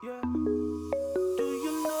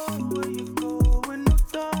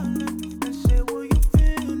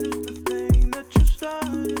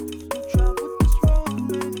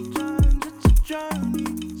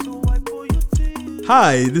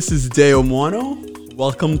Hi, this is Deo Mono.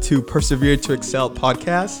 Welcome to Persevere to Excel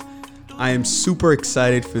podcast. I am super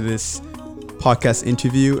excited for this podcast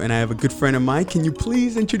interview, and I have a good friend of mine. Can you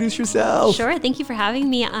please introduce yourself? Sure. Thank you for having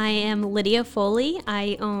me. I am Lydia Foley.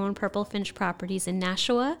 I own Purple Finch Properties in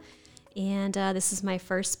Nashua, and this is my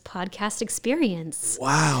first podcast experience.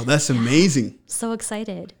 Wow, that's amazing. So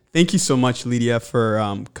excited. Thank you so much, Lydia,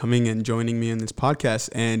 for coming and joining me in this podcast.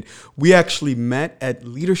 And we actually met at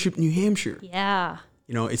Leadership New Hampshire. Yeah.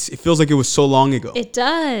 You know, it feels like it was so long ago. It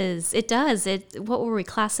does. It does. What were we,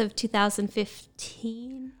 class of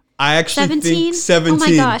 2015? I actually 17? think 17. Oh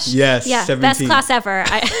my gosh. Yes, yeah, 17. Best class ever.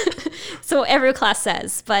 So every class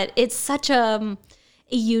says, but it's such a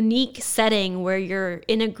unique setting where you're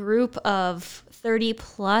in a group of 30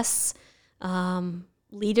 plus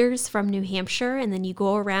leaders from New Hampshire, and then you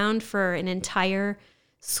go around for an entire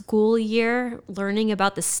school year learning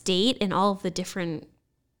about the state and all of the different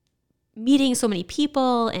meeting so many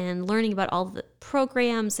people and learning about all the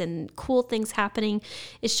programs and cool things happening.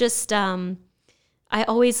 It's just, I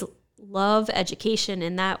always love education,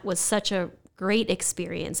 and that was such a great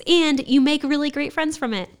experience. And you make really great friends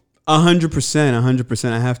from it.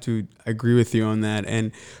 100%. I have to agree with you on that.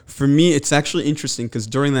 And for me, it's actually interesting because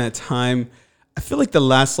during that time, I feel like the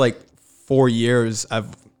last 4 years,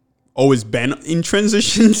 I've always been in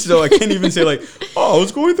transition. So I can't even say I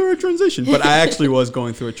was going through a transition, but I actually was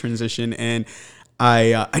going through a transition, and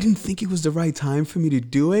I didn't think it was the right time for me to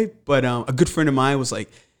do it. But a good friend of mine was like,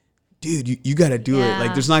 dude, you got to do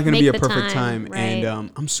it. There's not going to be a perfect time. Right. And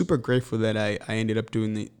I'm super grateful that I ended up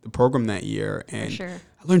doing the program that year. And sure.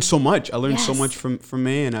 I learned so much. I learned so Yes. much from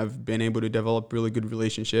me, and I've been able to develop really good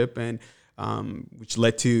relationship, and which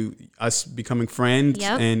led to us becoming friends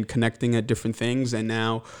and connecting at different things. And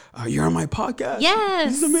now you're on my podcast. Yes.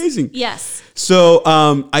 This is amazing. Yes. So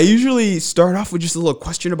I usually start off with just a little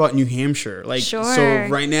question about New Hampshire. Sure. So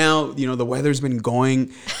right now, the weather's been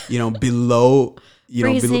going, below,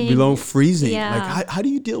 Freezing. below freezing. Yeah. How do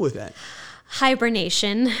you deal with that?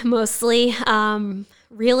 Hibernation, mostly.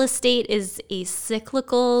 Real estate is a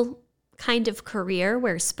cyclical kind of career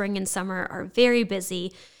where spring and summer are very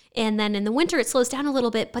busy. And then in the winter, it slows down a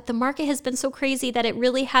little bit, but the market has been so crazy that it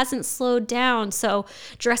really hasn't slowed down. So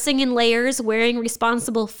dressing in layers, wearing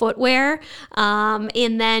responsible footwear,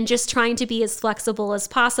 and then just trying to be as flexible as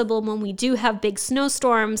possible when we do have big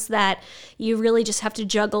snowstorms that you really just have to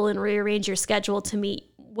juggle and rearrange your schedule to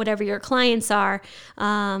meet whatever your clients are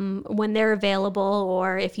when they're available,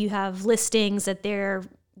 or if you have listings that they're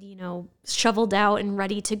shoveled out and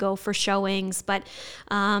ready to go for showings. But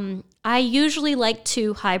I usually like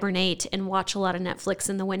to hibernate and watch a lot of Netflix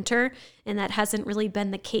in the winter, and that hasn't really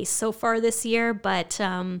been the case so far this year, but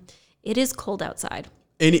it is cold outside.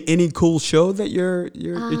 Any cool show that you're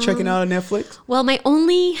checking out on Netflix? Well,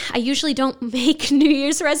 I usually don't make New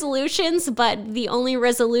Year's resolutions, but the only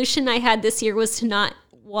resolution I had this year was to not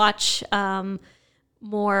watch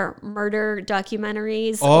more murder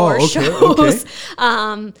documentaries or shows.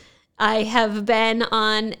 Okay. I have been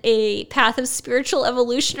on a path of spiritual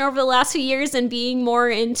evolution over the last few years and being more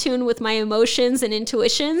in tune with my emotions and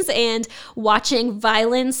intuitions, and watching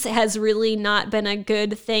violence has really not been a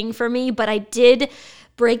good thing for me. But I did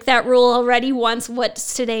break that rule already once.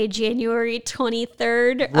 What's today, January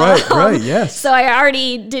 23rd? Right, yes. So I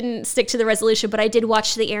already didn't stick to the resolution, but I did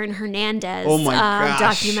watch the Aaron Hernandez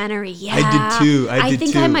documentary. Yeah, I did too. I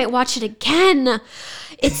think I might watch it again.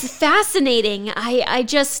 It's fascinating. I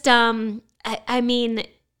just, I mean,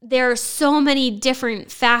 there are so many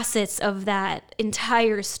different facets of that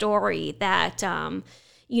entire story that,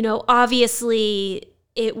 obviously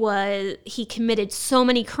he committed so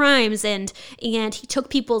many crimes and he took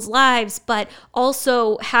people's lives, but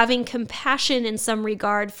also having compassion in some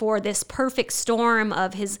regard for this perfect storm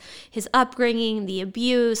of his upbringing, the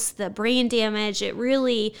abuse, the brain damage. It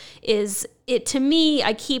really is, to me,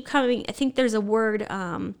 I think there's a word,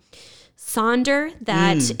 sonder,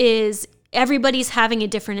 that is everybody's having a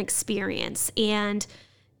different experience, and,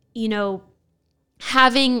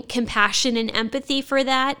 having compassion and empathy for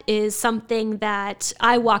that is something that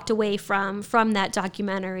I walked away from that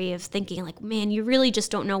documentary, of thinking man, you really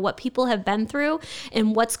just don't know what people have been through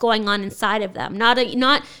and what's going on inside of them.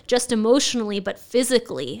 Not just emotionally, but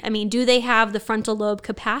physically. I mean, do they have the frontal lobe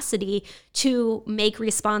capacity to make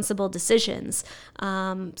responsible decisions?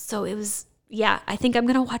 So it was, I think I'm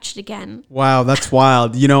going to watch it again. Wow, that's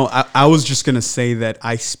wild. I was just going to say that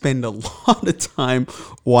I spend a lot of time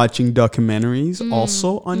watching documentaries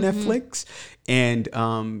also on Netflix. And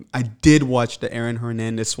I did watch the Aaron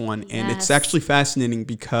Hernandez one. And it's actually fascinating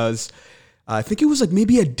because I think it was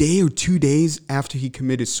maybe a day or 2 days after he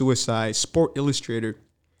committed suicide, Sport Illustrated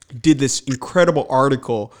did this incredible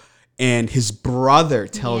article, and his brother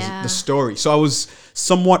tells the story. So I was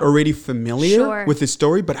somewhat already familiar with his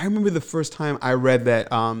story, but I remember the first time I read that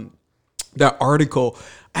that article,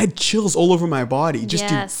 I had chills all over my body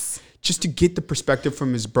just to get the perspective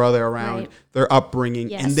from his brother around their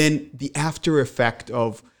upbringing, and then the after effect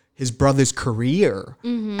of his brother's career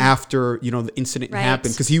after, you know, the incident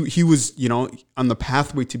happened, because he was, you know, on the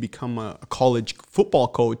pathway to become a college football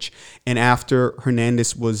coach, and after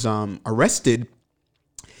Hernandez was arrested,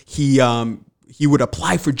 he would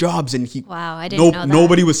apply for jobs, and I didn't know that.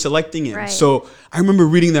 Nobody was selecting him. So I remember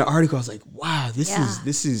reading that article. I was like, wow,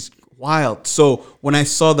 this is wild. So when I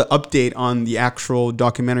saw the update on the actual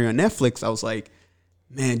documentary on Netflix, I was like,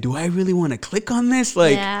 man, do I really want to click on this?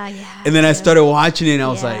 Like, and then I started watching it, and I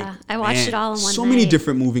was like, I watched it all in one so many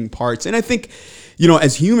different moving parts. And I think, you know,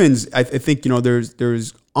 as humans, I think, you know,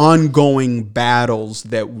 there's ongoing battles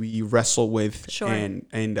that we wrestle with,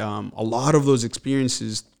 and a lot of those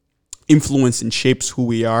experiences influence and shapes who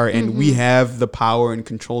we are, and we have the power and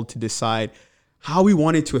control to decide how we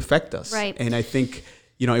want it to affect us. And I think,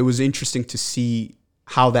 you know, it was interesting to see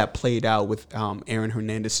how that played out with Aaron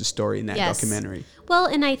Hernandez's story in that documentary. Well,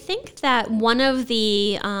 and I think that one of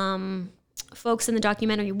the folks in the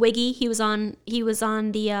documentary, Wiggy, he was on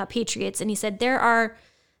the Patriots, and he said there are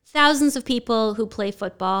thousands of people who play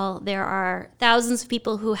football. There are thousands of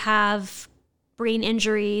people who have brain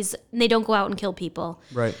injuries, and they don't go out and kill people.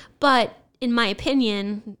 But in my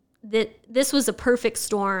opinion, that this was a perfect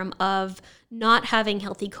storm of not having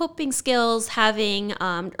healthy coping skills, having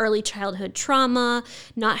early childhood trauma,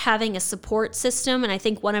 not having a support system. And I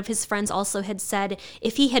think one of his friends also had said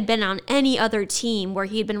if he had been on any other team where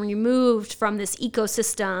he had been removed from this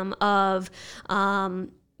ecosystem of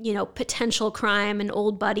you know, potential crime and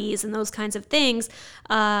old buddies and those kinds of things,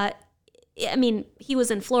 I mean, he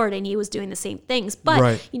was in Florida and he was doing the same things.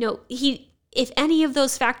 But, you know, if any of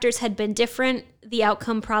those factors had been different, the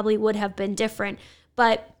outcome probably would have been different.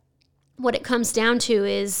 But what it comes down to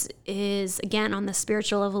is again, on the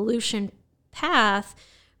spiritual evolution path,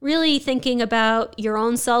 really thinking about your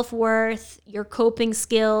own self-worth, your coping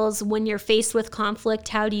skills. When you're faced with conflict,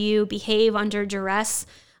 how do you behave under duress?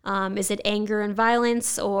 Is it anger and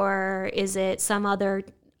violence, or is it some other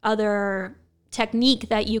technique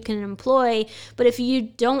that you can employ? But if you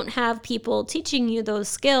don't have people teaching you those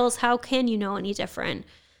skills, how can you know any different?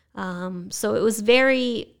 So it was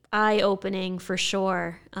very eye-opening for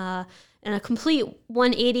sure. And a complete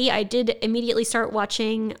 180, I did immediately start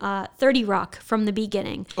watching 30 Rock from the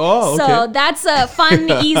beginning. Oh, okay. So that's a fun,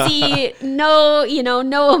 easy, no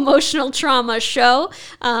emotional trauma show.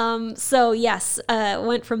 So yes,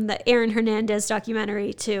 went from the Aaron Hernandez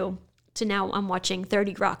documentary to now I'm watching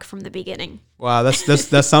 30 Rock from the beginning. Wow, that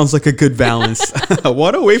sounds like a good balance.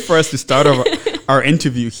 What a way for us to start our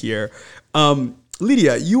interview here.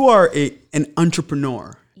 Lydia, you are an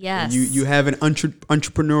entrepreneur. Yes. You have an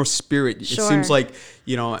entrepreneurial spirit. It seems like,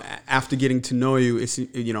 you know, after getting to know you,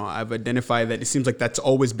 you know, I've identified that it seems like that's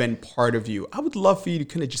always been part of you. I would love for you to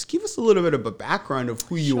kind of just give us a little bit of a background of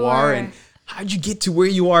who you are and how'd you get to where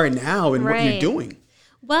you are now and what you're doing.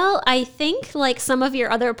 Well, I think like some of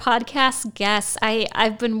your other podcast guests,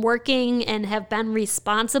 I've been working and have been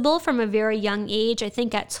responsible from a very young age. I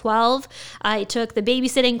think at 12, I took the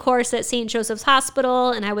babysitting course at St. Joseph's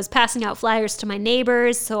Hospital, and I was passing out flyers to my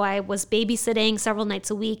neighbors. So I was babysitting several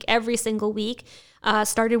nights a week, every single week.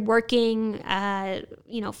 Started working at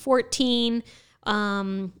 14,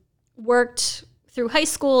 worked through high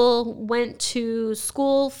school, went to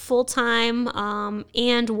school full-time,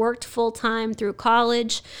 and worked full-time through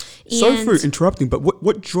college. Sorry for interrupting, but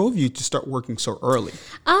what drove you to start working so early?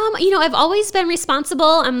 I've always been responsible.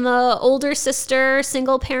 I'm the older sister,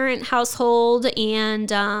 single-parent household,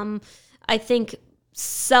 and I think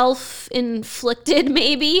self-inflicted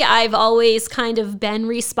maybe. I've always kind of been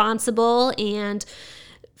responsible and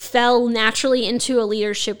fell naturally into a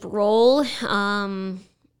leadership role.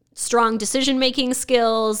 Strong decision-making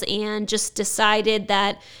skills, and just decided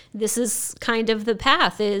that this is kind of the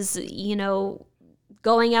path, is,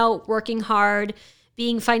 going out, working hard,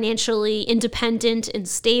 being financially independent and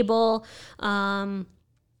stable, most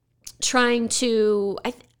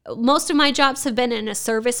of my jobs have been in a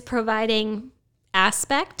service providing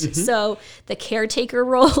aspect. Mm-hmm. So the caretaker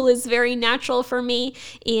role is very natural for me,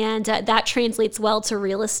 and that translates well to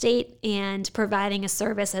real estate and providing a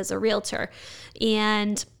service as a realtor.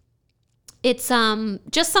 And it's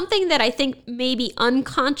just something that I think maybe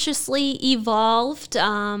unconsciously evolved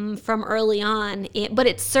from early on, but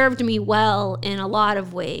it served me well in a lot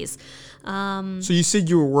of ways. So you said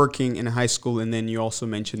you were working in high school, and then you also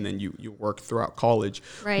mentioned then you worked throughout college.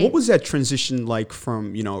 Right. What was that transition like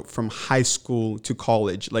from, from high school to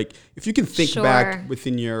college? Like, if you can think back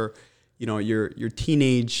within your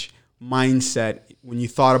teenage mindset when you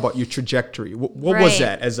thought about your trajectory, what was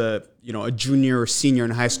that as a junior or senior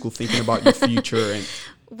in high school, thinking about your future? And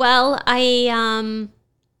well, I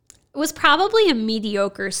was probably a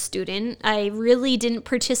mediocre student. I really didn't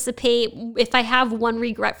participate. If I have one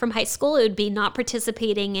regret from high school, it would be not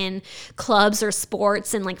participating in clubs or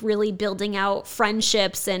sports and like really building out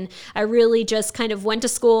friendships. And I really just kind of went to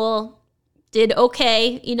school, did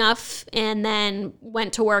okay enough, and then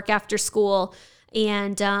went to work after school.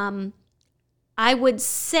 And I would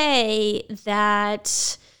say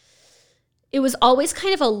that it was always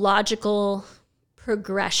kind of a logical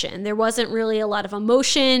progression. There wasn't really a lot of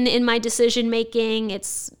emotion in my decision making.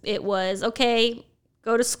 It was, okay,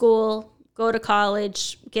 go to school, go to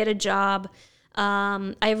college, get a job.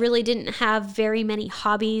 I really didn't have very many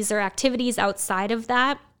hobbies or activities outside of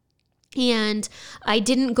that. And I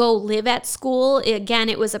didn't go live at school. Again,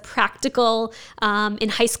 it was a practical. In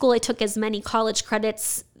high school, I took as many college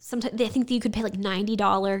credits. Sometimes I think that you could pay like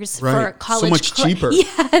 $90 for college. So much cheaper.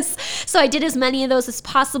 Yes. So I did as many of those as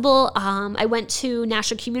possible. I went to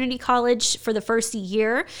National Community College for the first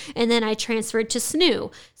year, and then I transferred to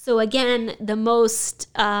SNU. So again, the most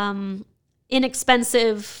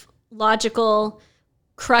inexpensive, logical,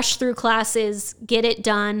 crush through classes, get it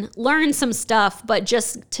done, learn some stuff, but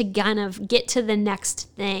just to kind of get to the next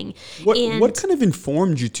thing. What kind of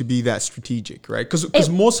informed you to be that strategic, right?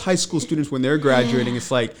 Because most high school students, when they're graduating,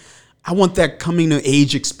 it's like, I want that coming to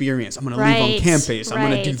age experience. I'm going to leave on campus. I'm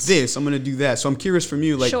going to do this. I'm going to do that. So I'm curious from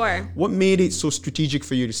you, like, what made it so strategic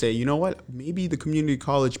for you to say, you know what, maybe the community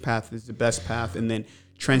college path is the best path, and then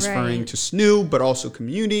transferring to SNU, but also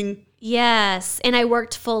commuting? Yes, and I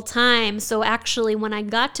worked full time. So actually, when I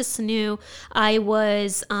got to SNU, I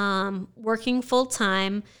was working full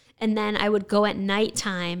time, and then I would go at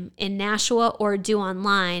nighttime in Nashua or do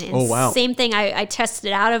online. And same thing, I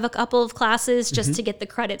tested out of a couple of classes just to get the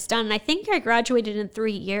credits done. And I think I graduated in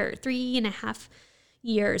 3.5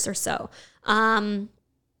 years or so. And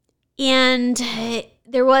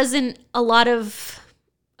there wasn't a lot of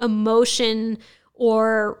emotion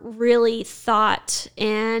or really thought.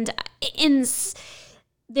 And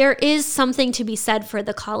there is something to be said for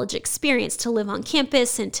the college experience, to live on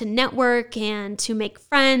campus and to network and to make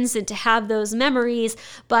friends and to have those memories.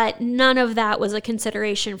 But none of that was a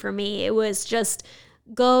consideration for me. It was just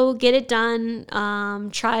go get it done,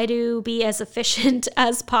 try to be as efficient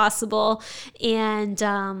as possible. And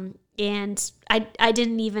I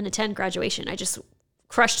didn't even attend graduation. I just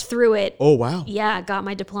crushed through it. Oh, wow. Yeah, got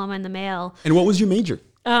my diploma in the mail. And what was your major?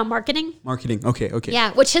 Marketing. Marketing. Okay.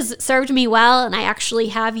 Yeah, which has served me well, and I actually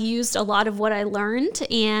have used a lot of what I learned.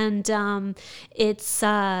 And I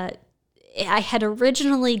had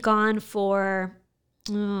originally gone for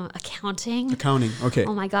accounting. Accounting. Okay.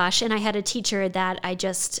 Oh my gosh! And I had a teacher that I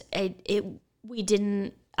didn't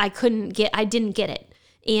get it.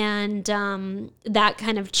 And that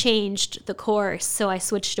kind of changed the course. So I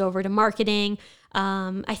switched over to marketing.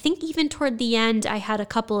 I think even toward the end, I had a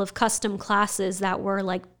couple of custom classes that were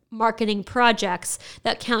like marketing projects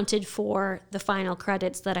that counted for the final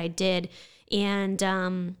credits that I did. And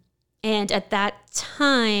at that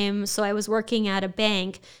time, so I was working at a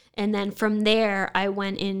bank, and then from there, I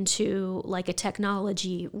went into like a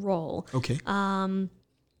technology role. Okay.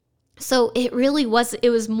 So it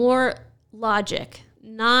was more logic,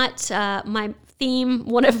 not my theme.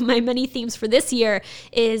 One of my many themes for this year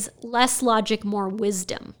is less logic, more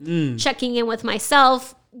wisdom. Checking in with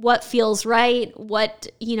myself, what feels right,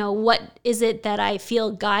 what is it that I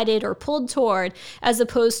feel guided or pulled toward, as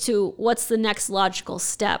opposed to what's the next logical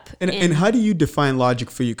step. And how do you define logic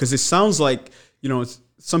for you? Because it sounds like,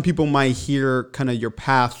 some people might hear kind of your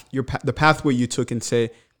path, the pathway you took, and say,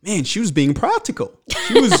 man, she was being practical.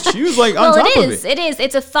 She was like on top of it. It is.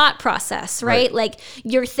 It's a thought process, right? Like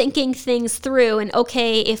you're thinking things through, and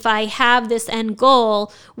okay, if I have this end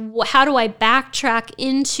goal, how do I backtrack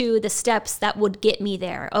into the steps that would get me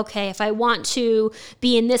there? Okay, if I want to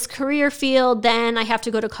be in this career field, then I have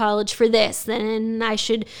to go to college for this. Then I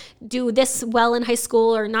should do this well in high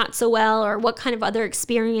school or not so well, or what kind of other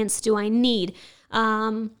experience do I need?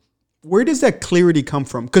 Where does that clarity come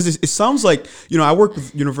from? Because it sounds like, I work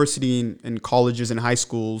with university and colleges and high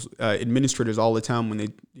schools administrators all the time when they,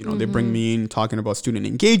 they bring me in talking about student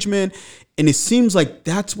engagement. And it seems like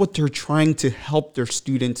that's what they're trying to help their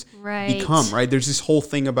students become, right? There's this whole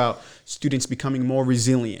thing about students becoming more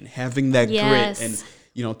resilient, having that grit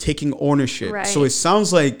and, taking ownership. Right. So it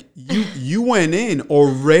sounds like you went in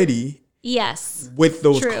already Yes. with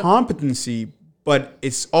those True. competency, but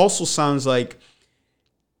it also sounds like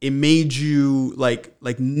it made you like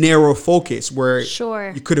narrow focus where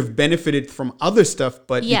Sure. you could have benefited from other stuff,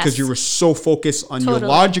 but Yes. because you were so focused on your Totally.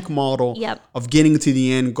 logic model Yep. of getting to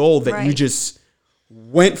the end goal that you Right. just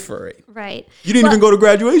went for it. Right. You didn't even go to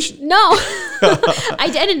graduation. No, I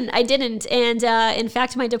didn't. And in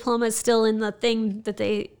fact, my diploma is still in the thing that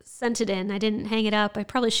they sent it in. I didn't hang it up. I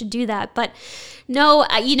probably should do that. But no,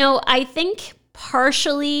 I think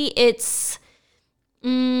partially it's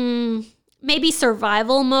maybe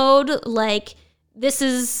survival mode. Like this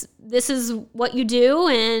is what you do,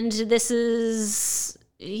 and this is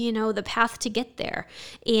the path to get there.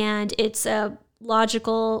 And it's a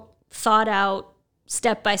logical, thought out,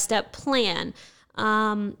 step-by-step plan.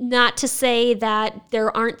 Not to say that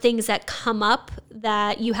there aren't things that come up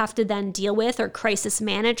that you have to then deal with or crisis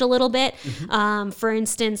manage a little bit. For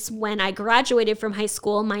instance, when I graduated from high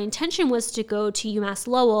school, my intention was to go to UMass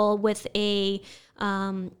Lowell with a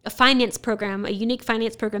finance program, a unique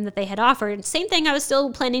finance program that they had offered. Same thing, I was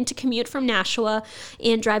still planning to commute from Nashua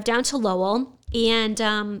and drive down to Lowell. And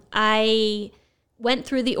I went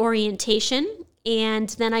through the orientation, and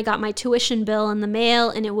then I got my tuition bill in the mail,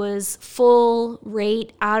 and it was full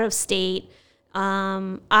rate out of state.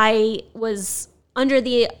 I was under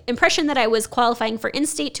the impression that I was qualifying for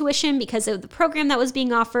in-state tuition because of the program that was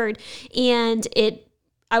being offered, and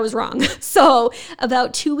I was wrong. So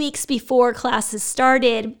about 2 weeks before classes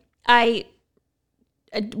started, I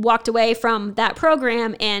walked away from that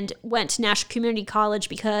program and went to Nashua Community College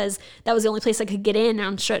because that was the only place I could get in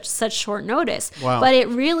on such short notice. Wow. But it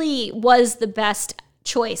really was the best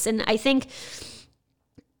choice. And I think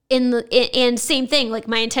and same thing, like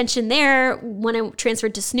my intention there when I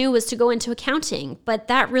transferred to SNU was to go into accounting, but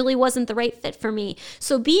that really wasn't the right fit for me.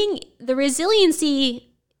 So the resiliency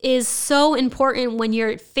is so important when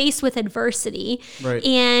you're faced with adversity, Right.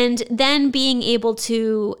 and then being able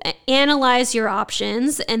to analyze your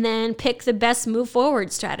options and then pick the best move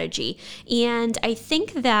forward strategy. And I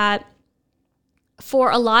think that for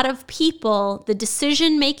a lot of people, the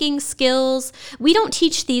decision-making skills, we don't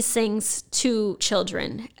teach these things to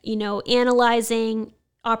children, analyzing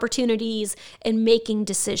opportunities and making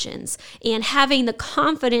decisions and having the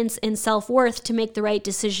confidence and self-worth to make the right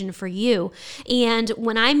decision for you. And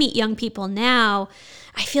when I meet young people now,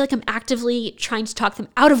 I feel like I'm actively trying to talk them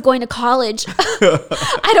out of going to college.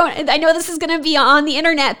 I know this is going to be on the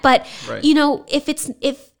internet, but Right.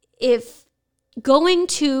 If going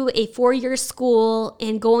to a 4-year school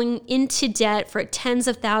and going into debt for tens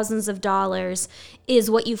of thousands of dollars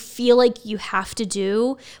is what you feel like you have to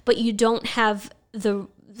do, but you don't have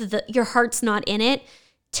your heart's not in it,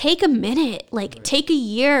 take a minute, take a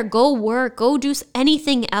year, go work, go do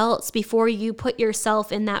anything else before you put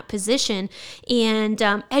yourself in that position. And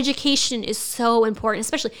education is so important,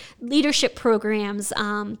 especially leadership programs.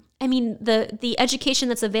 The education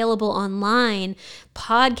that's available online,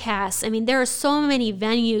 podcasts. There are so many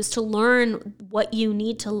venues to learn what you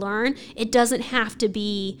need to learn. It doesn't have to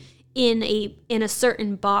be in a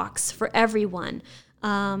certain box for everyone.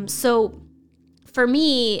 So for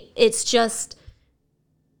me, it's just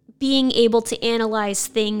being able to analyze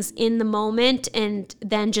things in the moment and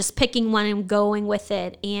then just picking one and going with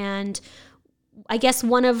it. And I guess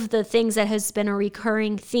one of the things that has been a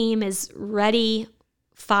recurring theme is ready,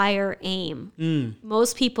 fire, aim.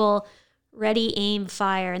 Most people ready, aim,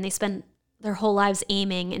 fire, and they spend their whole lives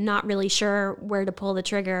aiming and not really sure where to pull the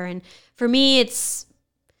trigger. And for me, it's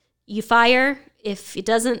you fire. If it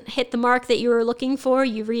doesn't hit the mark that you were looking for,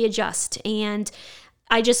 you readjust. And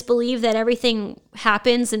I just believe that everything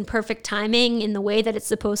happens in perfect timing in the way that it's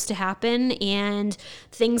supposed to happen, and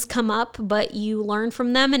things come up, but you learn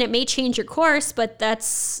from them, and it may change your course, but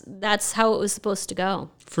that's how it was supposed to go.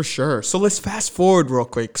 For sure. So let's fast forward real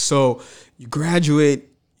quick. So you graduate,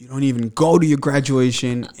 you don't even go to your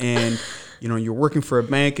graduation, and you're working for a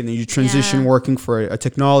bank, and then you transition working for a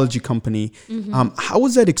technology company. How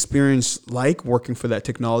was that experience like working for that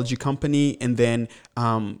technology company? And then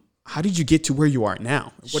how did you get to where you are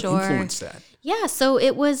now? What influenced that? Yeah, so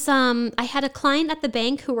it was, I had a client at the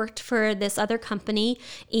bank who worked for this other company,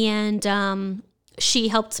 and she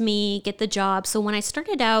helped me get the job. So when I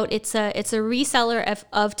started out, it's a reseller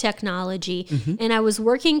of technology, and I was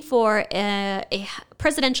working for a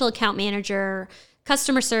presidential account manager,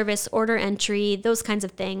 customer service, order entry, those kinds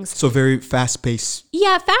of things. So very fast paced.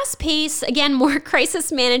 Yeah, fast pace. Again, more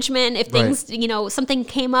crisis management. If things, something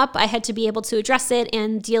came up, I had to be able to address it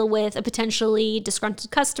and deal with a potentially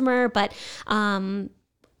disgruntled customer, but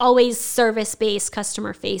always service-based,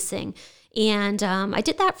 customer-facing. And I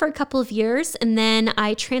did that for a couple of years, and then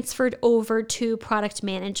I transferred over to product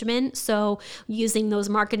management. So using those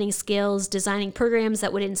marketing skills, designing programs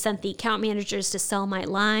that would incent the account managers to sell my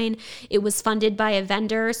line. It was funded by a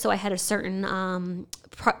vendor, so I had a certain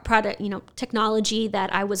product, technology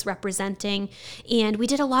that I was representing. And we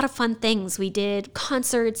did a lot of fun things. We did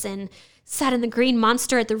concerts and sat in the Green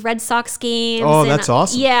Monster at the Red Sox games. Oh, that's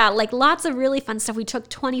awesome. Yeah, like lots of really fun stuff. We took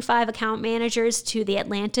 25 account managers to the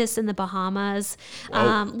Atlantis in the Bahamas.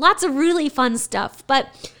 Wow. Lots of really fun stuff.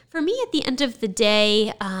 But for me, at the end of the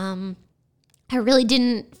day, I really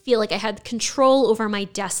didn't feel like I had control over my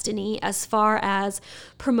destiny as far as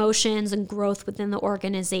promotions and growth within the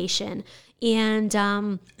organization. And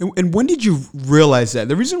when did you realize that?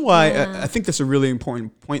 The reason why I think that's a really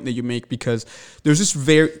important point that you make, because there's this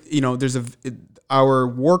our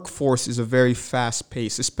workforce is a very fast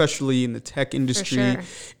pace, especially in the tech industry. For sure.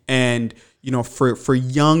 And, for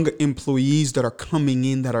young employees that are coming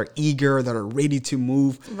in, that are eager, that are ready to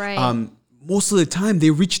move. Right. Most of the time they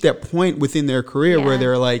reach that point within their career where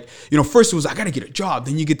they're like, first it was, I got to get a job.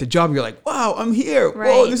 Then you get the job. You're like, wow, I'm here. Right.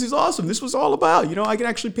 Whoa, this is awesome. This was all about, I can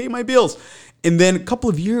actually pay my bills. And then a couple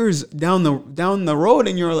of years down the road,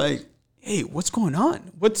 and you're like, hey, what's going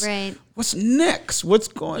on? What's next?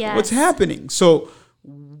 What's happening? So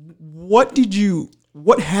what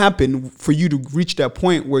happened for you to reach that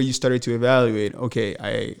point where you started to evaluate, okay,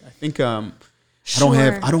 I think,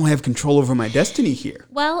 Sure. I don't have control over my destiny here.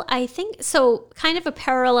 Well, I think so, kind of a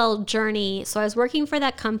parallel journey. So I was working for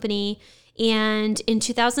that company, and in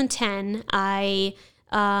 2010, I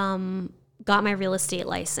got my real estate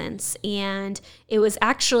license. And it was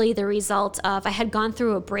actually the result of, I had gone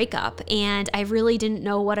through a breakup and I really didn't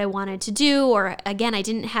know what I wanted to do. Or again, I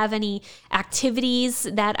didn't have any activities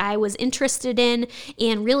that I was interested in.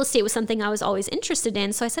 And real estate was something I was always interested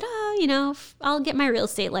in. So I said, I'll get my real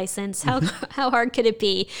estate license. How hard could it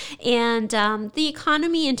be? And the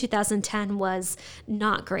economy in 2010 was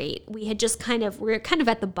not great. We were kind of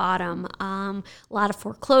at the bottom. A lot of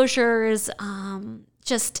foreclosures,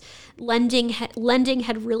 just lending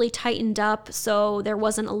had really tightened up, so there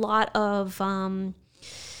wasn't a lot of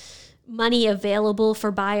money available for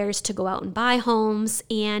buyers to go out and buy homes,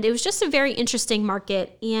 and it was just a very interesting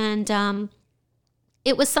market. And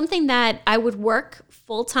it was something that I would work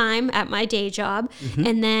full-time at my day job,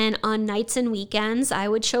 and then on nights and weekends I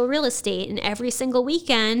would show real estate, and every single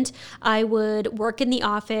weekend I would work in the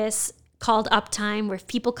office called Uptime, where if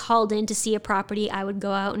people called in to see a property, I would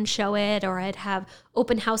go out and show it, or I'd have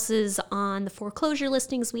open houses on the foreclosure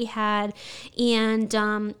listings we had. And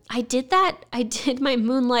I did that. I did my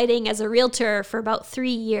moonlighting as a realtor for about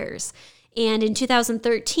 3 years. And in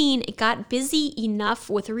 2013, it got busy enough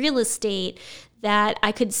with real estate that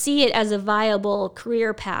I could see it as a viable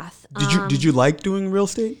career path. Did you like doing real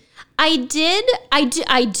estate? I did.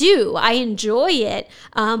 I do. I enjoy it.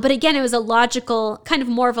 But again, it was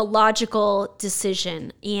more of a logical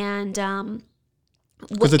decision. And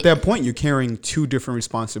because at that point, you're carrying two different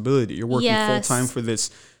responsibilities. You're working Yes. full time for this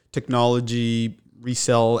technology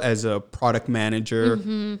resell as a product manager,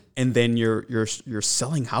 and then you're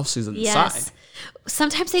selling houses on the side.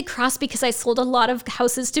 Sometimes they cross because I sold a lot of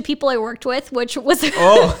houses to people I worked with, which was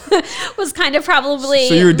was kind of probably,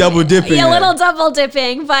 so you were double dipping. Yeah, a little double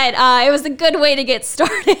dipping, but it was a good way to get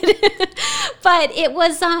started. But it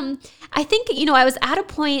was, I think, I was at a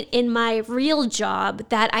point in my real job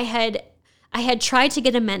that I had tried to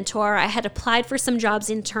get a mentor. I had applied for some jobs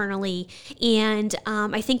internally. And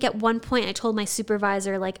I think at one point I told my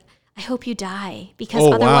supervisor, like, I hope you die, because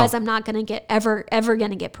otherwise I'm not going to get ever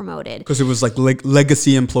going to get promoted. Because it was like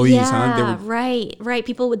legacy employees, huh? Right.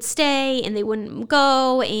 People would stay and they wouldn't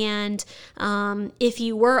go. And if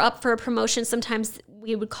you were up for a promotion, sometimes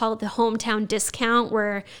we would call it the hometown discount,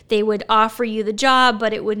 where they would offer you the job,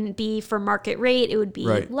 but it wouldn't be for market rate. It would be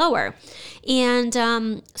lower.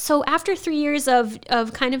 And so after 3 years of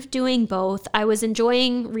kind of doing both, I was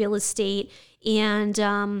enjoying real estate,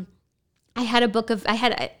 and I had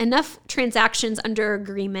enough transactions under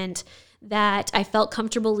agreement that I felt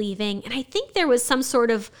comfortable leaving. And I think there was some sort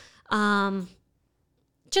of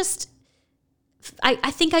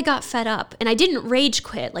I think I got fed up, and I didn't rage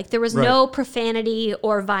quit. Like, there was no profanity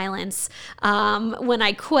or violence when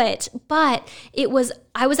I quit, but I was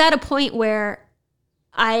at a point where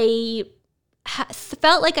I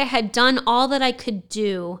felt like I had done all that I could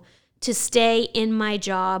do to stay in my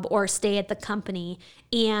job or stay at the company,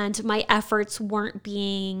 and my efforts weren't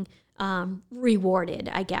being rewarded,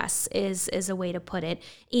 I guess, is a way to put it.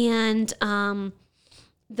 And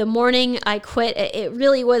the morning I quit, it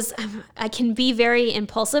really was, I can be very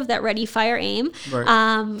impulsive, that ready, fire, aim.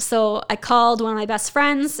 Right. So I called one of my best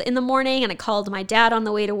friends in the morning, and I called my dad on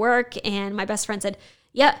the way to work, and my best friend said,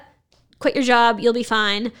 yeah, quit your job, you'll be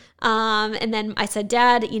fine. And then I said,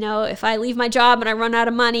 Dad, if I leave my job and I run out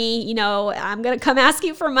of money, I'm going to come ask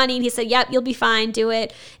you for money. And he said, yep, you'll be fine, do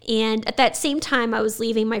it. And at that same time, I was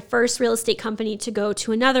leaving my first real estate company to go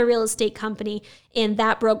to another real estate company. And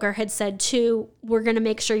that broker had said too, we're going to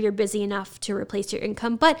make sure you're busy enough to replace your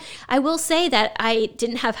income. But I will say that I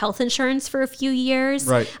didn't have health insurance for a few years.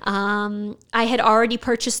 Right. I had already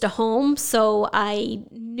purchased a home, so I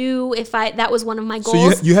knew that was one of my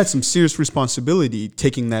goals. So you had some serious responsibility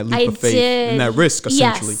taking that leap of faith and that risk,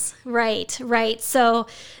 essentially. Yes, right. So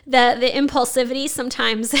the impulsivity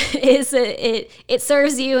sometimes is it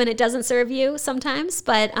serves you and it doesn't serve you sometimes.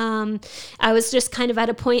 But I was just kind of at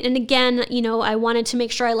a point, and again, I wanted to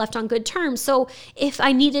make sure I left on good terms. So if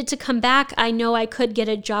I needed to come back, I know I could get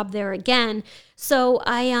a job there again. So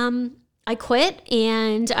I quit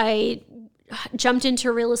and I jumped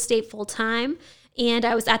into real estate full time. And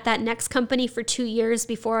I was at that next company for 2 years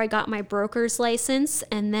before I got my broker's license.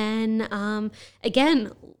 And then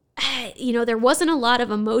again, there wasn't a lot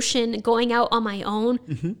of emotion going out on my own.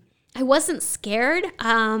 Mm-hmm. I wasn't scared.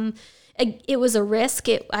 It was a risk.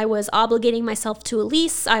 I was obligating myself to a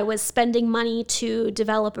lease. I was spending money to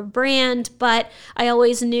develop a brand, but I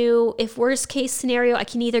always knew if worst case scenario, I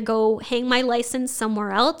can either go hang my license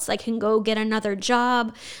somewhere else. I can go get another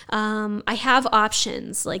job. I have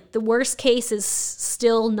options. Like the worst case is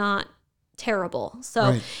still not terrible. So,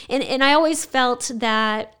 right. and I always felt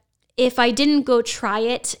that if I didn't go try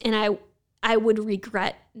it, and I would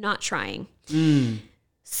regret not trying. Mm.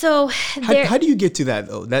 So how do you get to that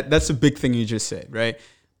though? That's a big thing you just said, right?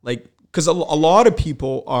 Like, because a lot of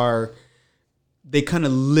people they kind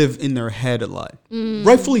of live in their head a lot,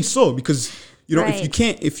 rightfully so, because right.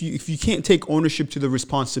 if you can't take ownership to the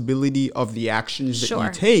responsibility of the actions that sure.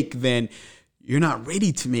 you take, then you're not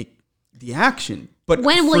ready to make the action. But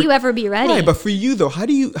when will you ever be ready? Right, but for you though, how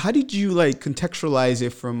did you like contextualize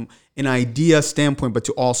it from an idea standpoint, but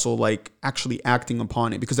to also like actually acting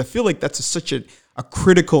upon it? Because I feel like that's such a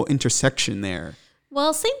critical intersection there.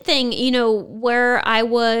 Well, same thing, where I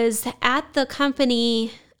was at the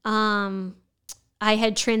company I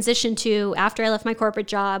had transitioned to after I left my corporate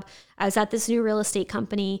job. I was at this new real estate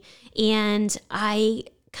company, and I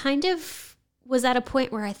kind of was at a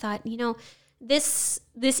point where I thought, this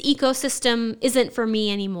ecosystem isn't for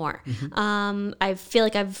me anymore. Mm-hmm. I feel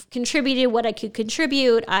like I've contributed what I could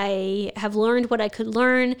contribute. I have learned what I could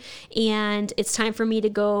learn, and it's time for me to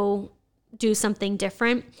go do something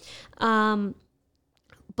different.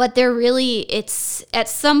 But it's at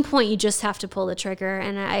some point you just have to pull the trigger.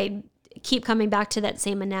 And I keep coming back to that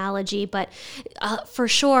same analogy, but for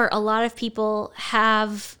sure, a lot of people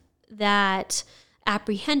have that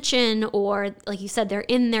apprehension, or like you said, they're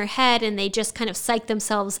in their head and they just kind of psych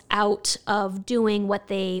themselves out of doing what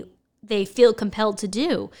they feel compelled to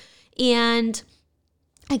do. And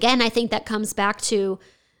again, I think that comes back to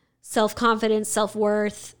self-confidence,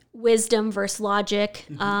 self-worth, wisdom versus logic.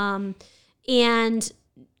 Mm-hmm. And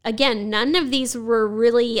again, none of these were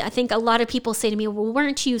really, I think a lot of people say to me, well,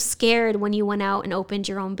 weren't you scared when you went out and opened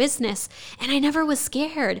your own business? And I never was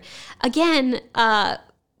scared. Again,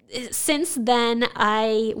 since then,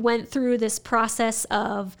 I went through this process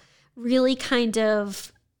of really kind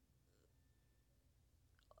of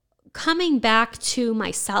coming back to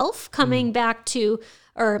myself, coming back to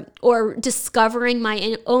or discovering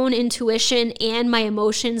my own intuition and my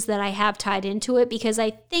emotions that I have tied into it. Because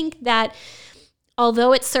I think that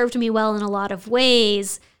although it served me well in a lot of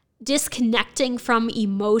ways, disconnecting from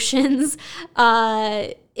emotions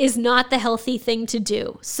is not the healthy thing to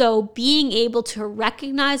do. So being able to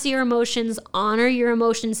recognize your emotions, honor your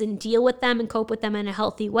emotions, and deal with them and cope with them in a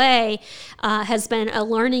healthy way has been a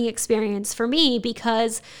learning experience for me,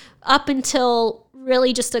 because up until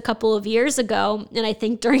really just a couple of years ago, and I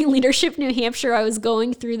think during Leadership New Hampshire, I was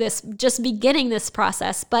going through this, just beginning this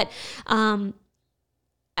process, but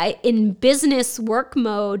in business work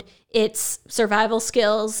mode, it's survival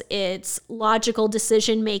skills, it's logical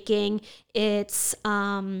decision making, it's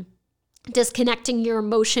disconnecting your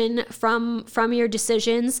emotion from your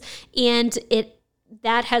decisions, and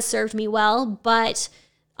that has served me well. But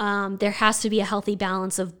there has to be a healthy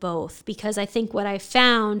balance of both, because I think what I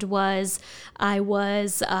found was I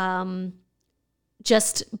was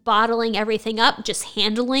just bottling everything up, just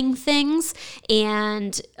handling things,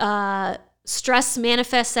 and stress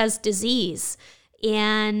manifests as disease.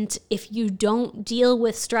 And if you don't deal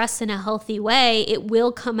with stress in a healthy way, it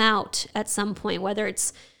will come out at some point, whether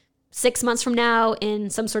it's 6 months from now in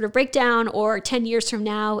some sort of breakdown, or 10 years from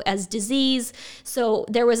now as disease. So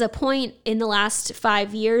there was a point in the last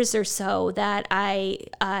 5 years or so that I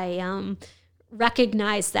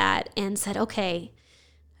recognized that and said, okay,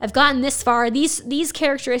 I've gotten this far. These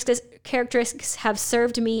characteristics have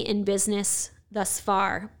served me in business thus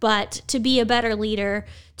far, but to be a better leader,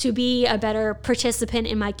 to be a better participant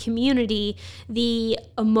in my community, the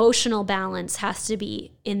emotional balance has to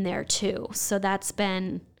be in there too. So that's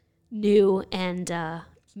been new and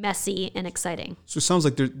messy and exciting. So it sounds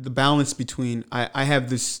like the balance between, I have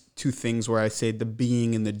this two things where I say the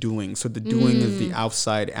being and the doing. So the doing is the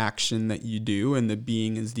outside action that you do, and the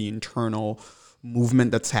being is the internal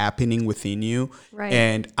movement that's happening within you. Right.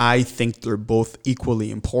 And I think they're both equally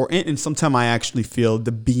important. And sometimes I actually feel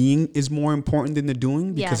the being is more important than the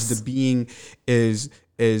doing, because Yes. the being is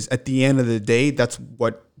at the end of the day, that's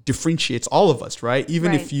what differentiates all of us, right?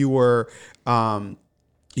 Even Right. if you were,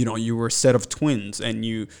 you were a set of twins and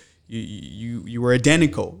you were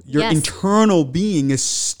identical, your Yes. internal being is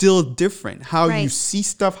still different. How you Right. see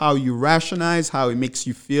stuff, how you rationalize, how it makes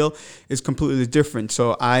you feel is completely different.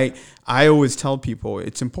 So I always tell people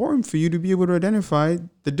it's important for you to be able to identify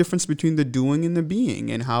the difference between the doing and the being,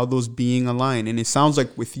 and how those being align. And it sounds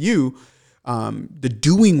like with you, the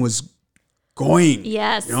doing was going.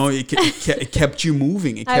 Yes. It kept you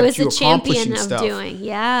moving. It kept I was you a champion accomplishing of stuff. doing.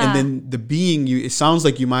 Yeah. And then the being, it sounds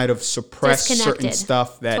like you might have suppressed certain Disconnected.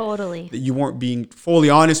 stuff that Totally. you weren't being fully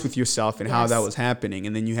honest with yourself and how Yes. that was happening.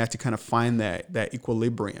 And then you had to kind of find that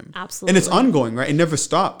equilibrium. Absolutely. And it's ongoing, right? It never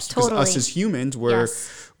stops. Because Totally. us as humans, Yes.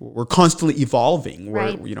 we're constantly evolving.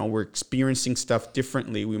 Right. We're experiencing stuff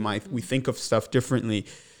differently. We think of stuff differently.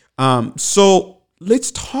 So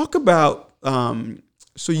let's talk about.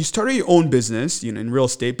 So you started your own business, in real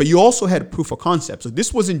estate, but you also had a proof of concept. So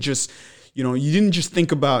this wasn't just, you didn't just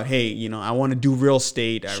think about, hey, I want to do real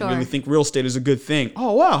estate. I Sure. really think real estate is a good thing.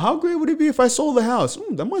 Oh, wow. How great would it be if I sold the house?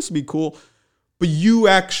 That must be cool. But you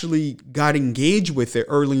actually got engaged with it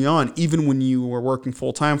early on, even when you were working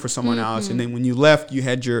full time for someone else. And then when you left, you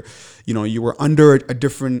had you were under a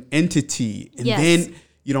different entity. And Yes. then,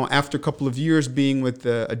 after a couple of years being with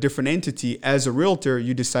a different entity as a realtor,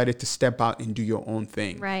 you decided to step out and do your own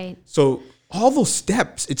thing. Right. So all those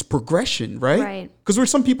steps, it's progression, right? Right. Because where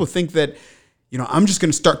some people think that, I'm just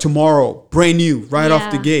going to start tomorrow, brand new, right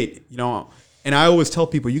off the Yeah. gate, And I always tell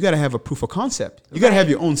people, you got to have a proof of concept. You got to Right. have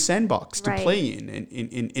your own sandbox to Right. play in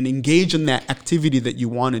and engage in that activity that you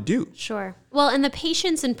want to do. Sure. Well, and the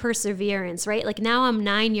patience and perseverance, right? Like now I'm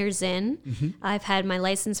 9 years in. I've had my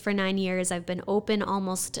license for 9 years. I've been open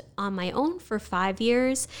almost on my own for 5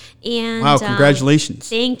 years. And Wow, congratulations.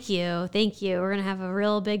 Thank you. Thank you. We're going to have a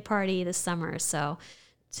real big party this summer. So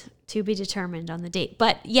to be determined on the date.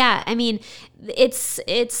 But yeah, I mean, it's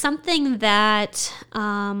something that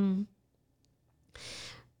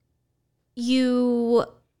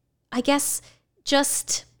I guess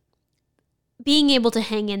just being able to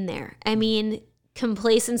hang in there. I mean,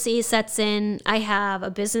 complacency sets in. I have a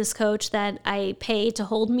business coach that I pay to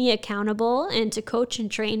hold me accountable and to coach and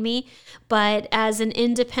train me. But as an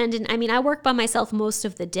independent, I work by myself most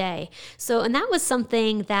of the day. And that was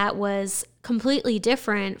something that was completely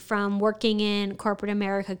different from working in corporate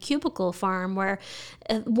America cubicle farm, where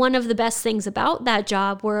one of the best things about that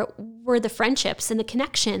job were the friendships and the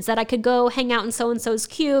connections that I could go hang out in so-and-so's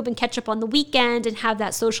cube and catch up on the weekend and have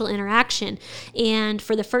that social interaction. And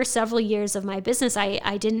for the first several years of my business,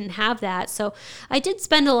 I didn't have that. So I did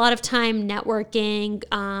spend a lot of time networking,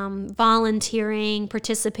 volunteering,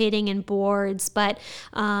 participating in boards, but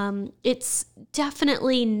it's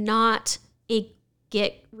definitely not a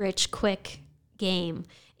get-rich-quick game.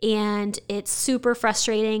 And it's super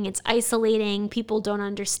frustrating. It's isolating. People don't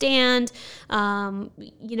understand.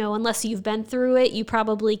 Unless you've been through it, you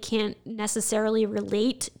probably can't necessarily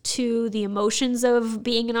relate to the emotions of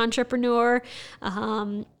being an entrepreneur.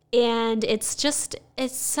 And it's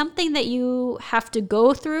something that you have to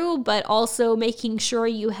go through, but also making sure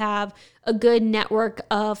you have a good network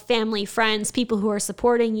of family, friends, people who are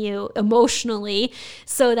supporting you emotionally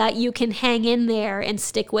so that you can hang in there and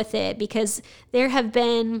stick with it. Because there have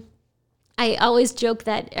been, I always joke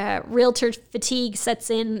that realtor fatigue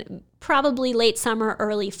sets in probably late summer,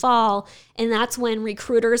 early fall, and that's when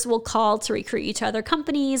recruiters will call to recruit you to other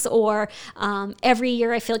companies, or every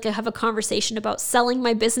year I feel like I have a conversation about selling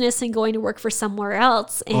my business and going to work for somewhere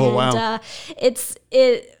else. And Oh, wow.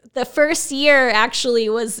 the first year actually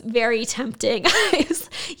was very tempting.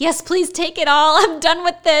 Yes, please take it all. I'm done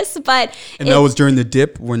with this. But that was during the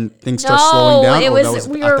dip when things start slowing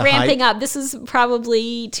down? We were ramping up. This was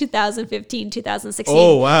probably 2015, 2016.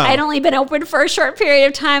 Oh, wow. I'd only been open for a short period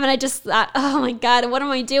of time, and I just thought, oh my God, what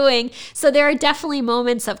am I doing? So there are definitely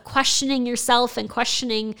moments of questioning yourself and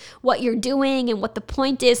questioning what you're doing and what the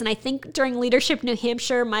point is. And I think during Leadership New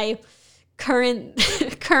Hampshire, my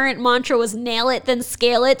current mantra was nail it, then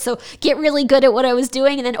scale it. So get really good at what I was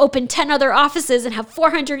doing and then open 10 other offices and have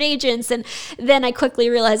 400 agents. And then I quickly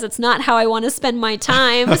realized that's not how I want to spend my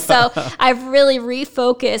time. So I've really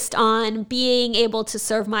refocused on being able to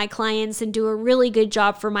serve my clients and do a really good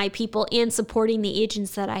job for my people and supporting the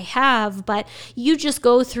agents that I have. But you just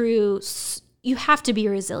go through, you have to be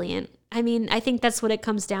resilient. I mean, I think that's what it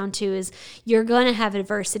comes down to is you're going to have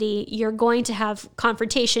adversity. You're going to have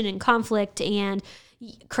confrontation and conflict and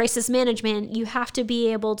crisis management. You have to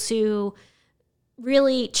be able to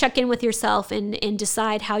really check in with yourself and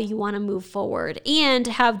decide how you want to move forward and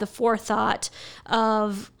have the forethought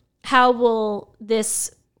of how will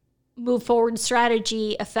this move forward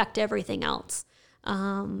strategy affect everything else.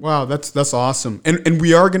 Wow, that's awesome. And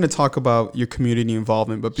we are going to talk about your community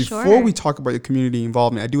involvement, but before we talk about your community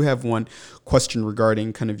involvement, I do have one question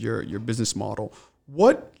regarding kind of your business model.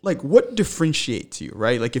 What differentiates you,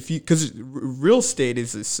 right? Like because real estate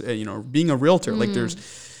is this, being a realtor, like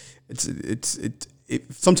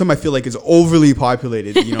sometimes I feel like it's overly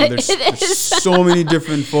populated. There's so many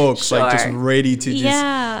different folks just ready to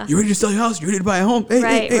you ready to sell your house? You ready to buy a home?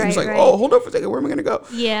 Hey. It's like, oh, hold on for a second. Where am I going to go?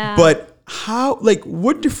 Yeah. But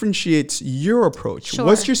what differentiates your approach? Sure.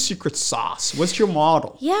 What's your secret sauce? What's your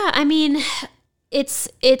model? Yeah, I mean, it's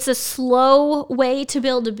a slow way to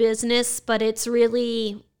build a business, but it's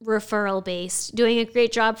really referral based, doing a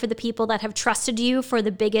great job for the people that have trusted you for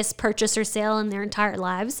the biggest purchase or sale in their entire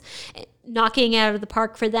lives, knocking it out of the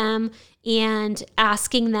park for them and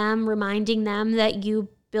asking them, reminding them that you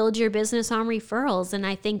build your business on referrals. And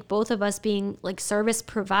I think both of us being like service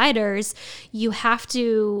providers, you have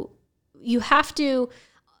to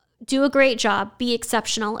do a great job, be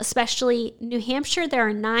exceptional, especially New Hampshire. There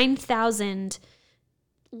are 9,000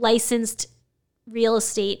 licensed real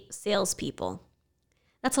estate salespeople.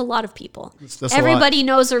 That's a lot of people. That's Everybody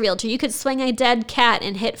knows a realtor. You could swing a dead cat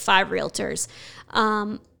and hit 5 realtors,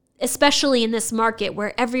 especially in this market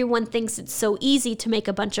where everyone thinks it's so easy to make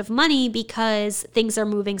a bunch of money because things are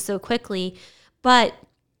moving so quickly. But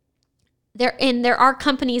there are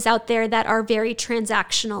companies out there that are very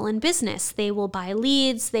transactional in business. They will buy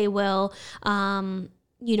leads. They will,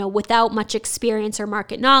 without much experience or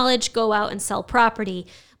market knowledge, go out and sell property.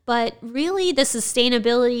 But really, the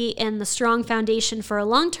sustainability and the strong foundation for a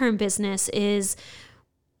long-term business is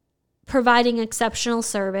providing exceptional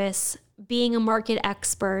service, being a market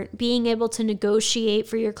expert, being able to negotiate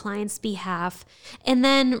for your client's behalf. And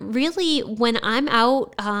then really when I'm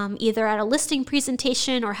out either at a listing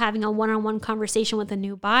presentation or having a one-on-one conversation with a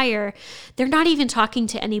new buyer, they're not even talking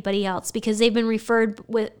to anybody else because they've been referred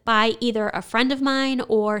by either a friend of mine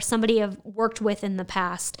or somebody I've worked with in the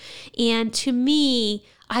past. And to me,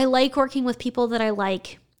 I like working with people that I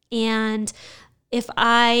like. And if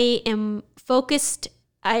I am focused,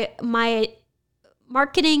 my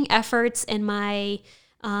marketing efforts and my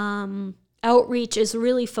outreach is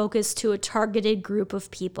really focused to a targeted group of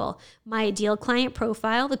people. My ideal client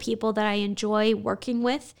profile, the people that I enjoy working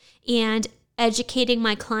with, and educating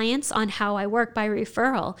my clients on how I work by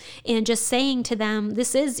referral and just saying to them,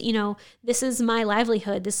 this is my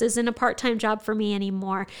livelihood. This isn't a part-time job for me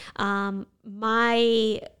anymore.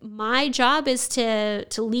 My job is to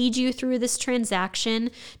lead you through this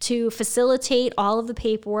transaction, to facilitate all of the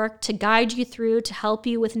paperwork, to guide you through, to help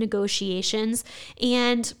you with negotiations.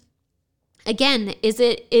 And again,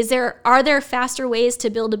 are there faster ways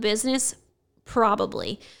to build a business?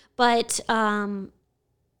 Probably. But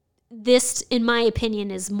this, in my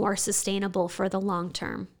opinion, is more sustainable for the long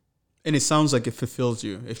term. And it sounds like it fulfills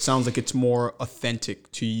you. It sounds like it's more authentic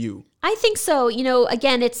to you. I think so.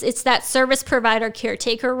 Again, it's that service provider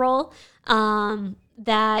caretaker role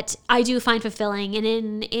that I do find fulfilling.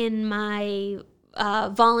 And in my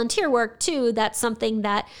volunteer work too, that's something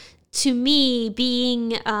that, to me,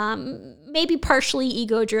 being maybe partially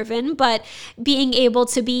ego-driven, but being able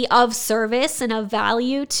to be of service and of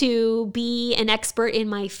value to be an expert in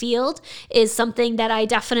my field is something that I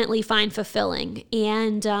definitely find fulfilling.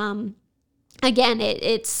 And again,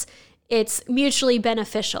 it's mutually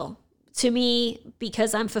beneficial to me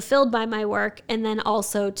because I'm fulfilled by my work, and then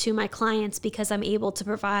also to my clients because I'm able to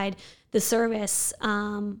provide the service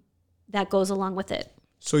that goes along with it.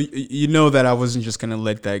 So you know that I wasn't just going to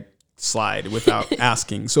let that slide without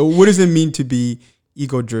asking. So what does it mean to be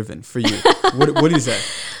ego driven for you? What is that?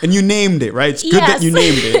 And you named it, right? It's good that you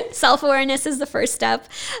named it. Self-awareness is the first step.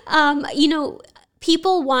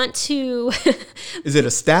 People want to. Is it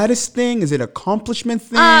a status thing? Is it an accomplishment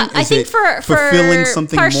thing? I think for fulfilling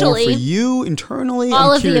something partially, more for you internally?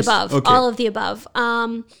 All of the above. Okay. All of the above.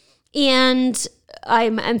 And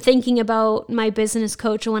I'm thinking about my business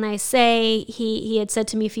coach when I say he had said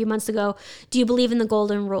to me a few months ago, "Do you believe in the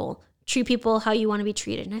golden rule? Treat people how you want to be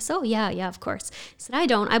treated." And I said, "Oh, yeah, of course." I said, "I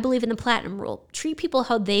don't. I believe in the platinum rule. Treat people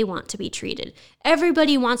how they want to be treated."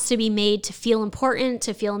 Everybody wants to be made to feel important,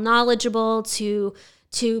 to feel knowledgeable, to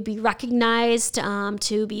be recognized,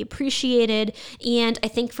 to be appreciated. And I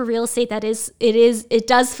think for real estate, it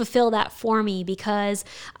does fulfill that for me, because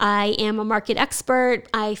I am a market expert.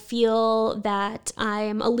 I feel that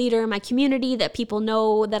I'm a leader in my community, that people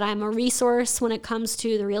know that I'm a resource when it comes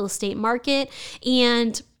to the real estate market.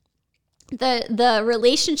 And the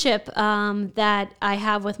relationship that I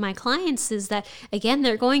have with my clients is that, again,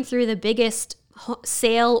 they're going through the biggest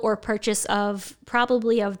sale or purchase of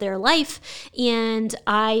their life, and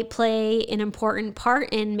I play an important part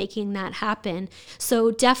in making that happen.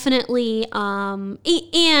 So definitely,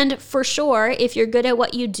 and for sure, if you're good at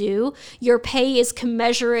what you do, your pay is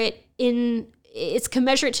commensurate to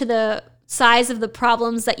the size of the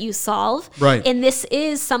problems that you solve. Right. And this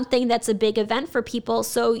is something that's a big event for people.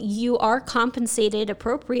 So you are compensated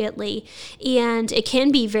appropriately, and it can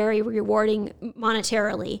be very rewarding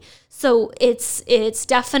monetarily. So it's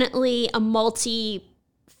definitely a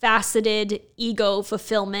multi-faceted ego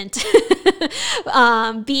fulfillment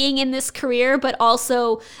being in this career, but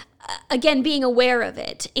also, again, being aware of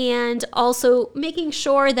it, and also making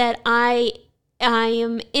sure that I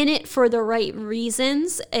am in it for the right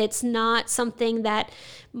reasons. It's not something that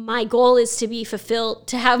my goal is to be fulfilled,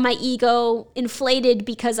 to have my ego inflated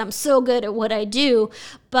because I'm so good at what I do.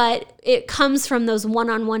 But it comes from those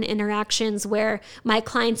one-on-one interactions where my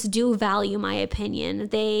clients do value my opinion.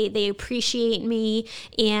 They appreciate me,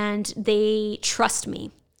 and they trust me.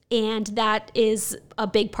 And that is a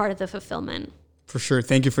big part of the fulfillment. For sure.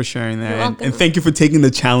 Thank you for sharing that. You're welcome. And thank you for taking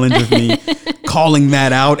the challenge of me calling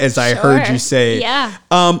that out, as I heard you say. Yeah.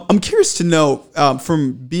 I'm curious to know,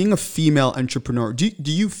 from being a female entrepreneur,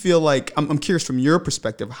 do you feel like, I'm curious from your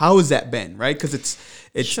perspective, how has that been, right? Because it's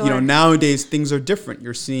Sure. nowadays things are different.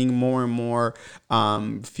 You're seeing more and more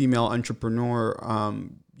female entrepreneur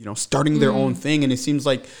starting their own thing. And it seems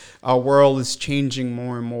like our world is changing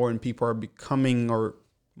more and more, and people are becoming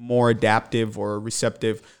more adaptive or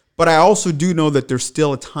receptive. But I also do know that there's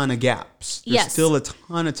still a ton of gaps. There's still a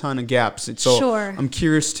ton of gaps. And so Sure. I'm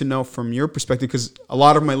curious to know from your perspective, because a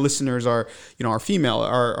lot of my listeners are female,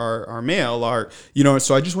 are male,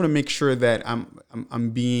 so I just want to make sure that I'm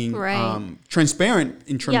being Right. transparent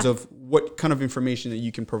in terms of what kind of information that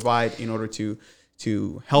you can provide in order to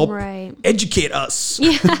help educate us.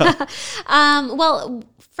 Well,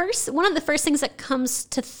 one of the first things that comes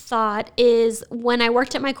to thought is when I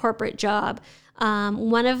worked at my corporate job,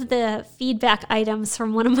 one of the feedback items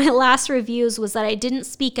from one of my last reviews was that I didn't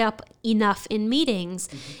speak up enough in meetings.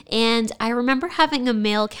 And I remember having a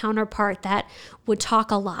male counterpart that would talk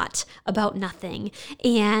a lot about nothing.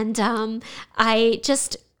 And I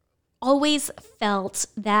just always felt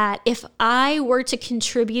that if I were to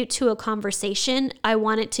contribute to a conversation, I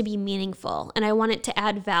want it to be meaningful, and I want it to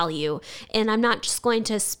add value. And I'm not just going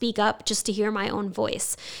to speak up just to hear my own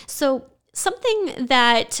voice. So something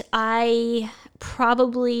that I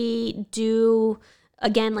probably do,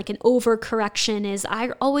 again, like an overcorrection, is I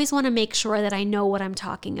always want to make sure that I know what I'm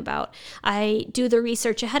talking about. I do the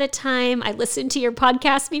research ahead of time. I listened to your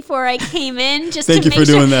podcast before I came in just Thank to you make for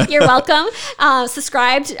sure. doing that. You're welcome.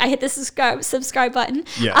 Subscribed. I hit the subscribe button.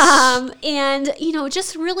 Yes. And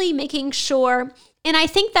just really making sure. And I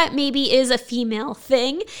think that maybe is a female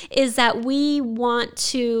thing, is that we want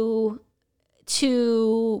to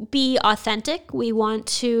be authentic. We want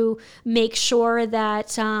to make sure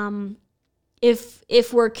that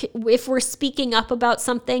if we're speaking up about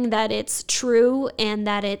something, that it's true and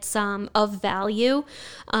that it's of value.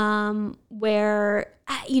 Where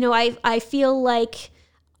I feel like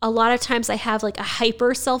a lot of times I have like a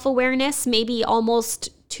hyper self-awareness, maybe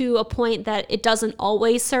almost to a point that it doesn't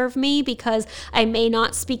always serve me, because I may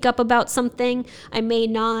not speak up about something. I may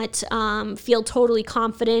not feel totally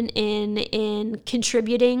confident in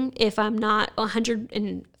contributing if I'm not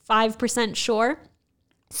 105% sure.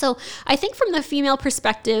 So I think from the female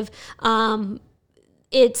perspective,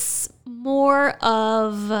 it's more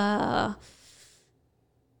of, I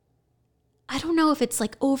don't know if it's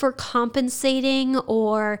like overcompensating,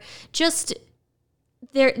 or just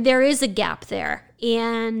there is a gap there.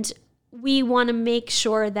 And we want to make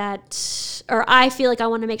sure that, or I feel like I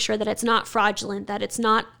want to make sure that it's not fraudulent, that it's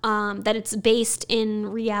not, that it's based in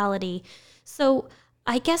reality. So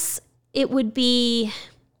I guess it would be,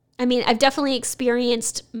 I mean, I've definitely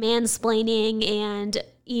experienced mansplaining and,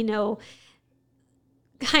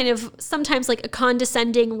 kind of sometimes like a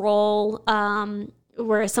condescending role,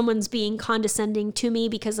 where someone's being condescending to me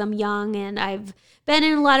because I'm young, and I've been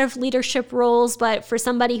in a lot of leadership roles, but for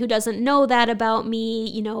somebody who doesn't know that about me,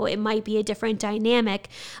 it might be a different dynamic.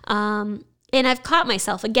 And I've caught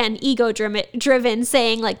myself, again, ego driven,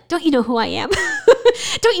 saying like, don't you know who I am?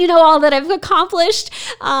 Don't you know all that I've accomplished?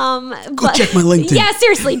 Go check my LinkedIn. Yeah,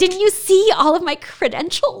 seriously. Didn't you see all of my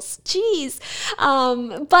credentials? Jeez.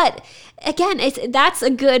 But again, that's a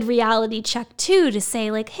good reality check too, to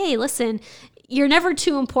say like, hey, listen, you're never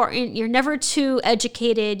too important. You're never too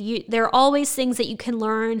educated. There are always things that you can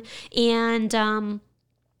learn. And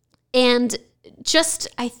just,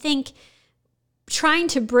 I think, trying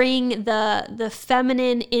to bring the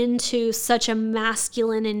feminine into such a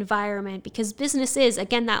masculine environment, because business is,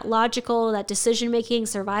 again, that logical, that decision-making,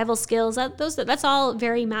 survival skills, that's all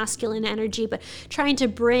very masculine energy, but trying to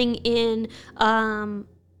bring in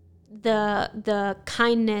the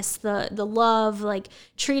kindness, the love, like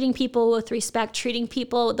treating people with respect, treating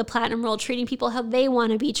people, the platinum role, treating people how they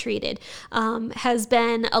want to be treated, has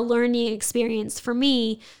been a learning experience for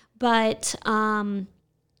me. But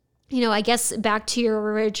I guess back to your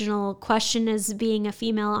original question as being a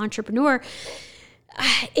female entrepreneur,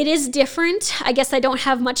 it is different. I guess I don't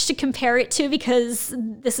have much to compare it to because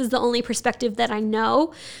this is the only perspective that I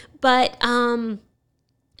know. But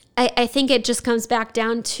I think it just comes back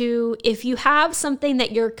down to, if you have something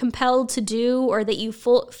that you're compelled to do or that you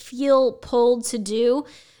feel pulled to do,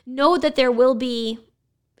 know that there will be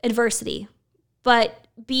adversity, but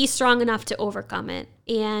be strong enough to overcome it.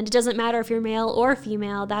 And it doesn't matter if you're male or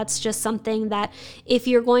female. That's just something that if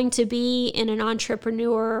you're going to be in an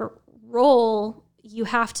entrepreneur role, you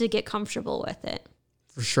have to get comfortable with it.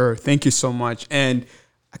 For sure. Thank you so much. And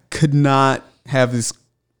I could not have this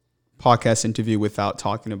podcast interview without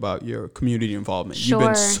talking about your community involvement. Sure. You've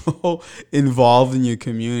been so involved in your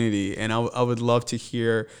community, and I would love to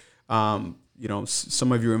hear some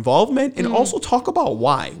of your involvement, and also talk about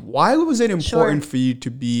why. Why was it important for you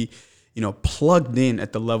to be, plugged in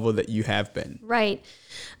at the level that you have been? Right.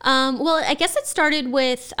 Well, I guess it started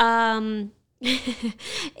with a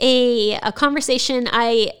conversation.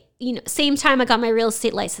 Same time I got my real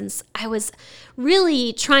estate license, I was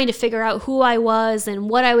really trying to figure out who I was and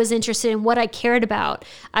what I was interested in, what I cared about.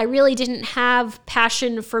 I really didn't have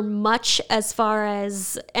passion for much as far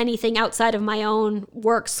as anything outside of my own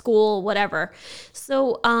work, school, whatever.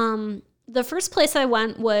 So the first place I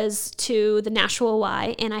went was to the Nashua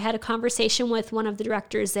Y, and I had a conversation with one of the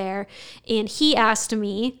directors there, and he asked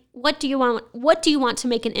me, what do you want to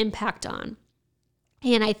make an impact on?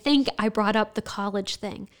 And I think I brought up the college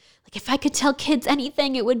thing. Like, if I could tell kids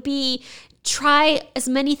anything, it would be try as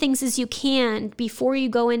many things as you can before you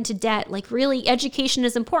go into debt. Like, really, education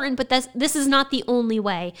is important, but this is not the only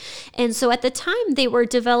way. And so at the time, they were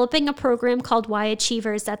developing a program called Y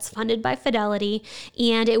Achievers that's funded by Fidelity,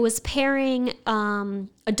 and it was pairing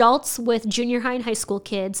adults with junior high and high school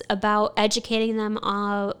kids about educating them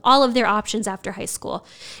on all of their options after high school.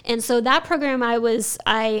 And so that program,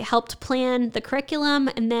 I helped plan the curriculum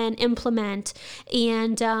and then implement.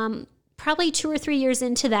 And probably 2 or 3 years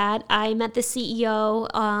into that, I met the CEO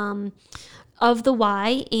of the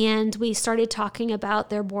Y, and we started talking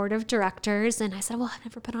about their board of directors. And I said, well, I've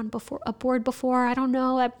never been on a board before. I don't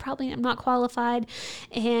know. I'm not qualified.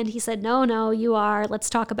 And he said, no, you are.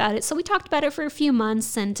 Let's talk about it. So we talked about it for a few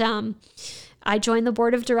months, and I joined the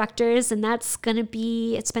board of directors, and it's been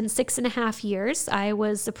 6.5 years. I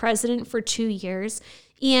was the president for 2 years.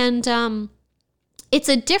 And it's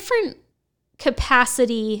a different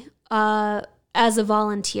capacity as a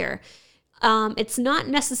volunteer. It's not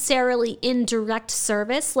necessarily in direct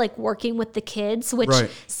service, like working with the kids, which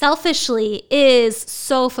selfishly is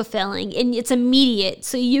so fulfilling, and it's immediate.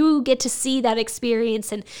 So you get to see that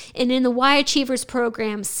experience. And in the Y Achievers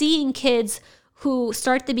program, seeing kids who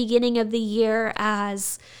start the beginning of the year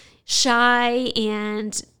as shy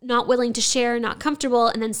and not willing to share, not comfortable,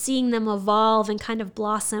 and then seeing them evolve and kind of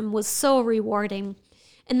blossom was so rewarding.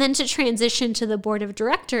 And then to transition to the board of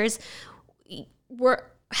directors, we're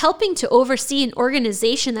helping to oversee an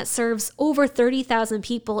organization that serves over 30,000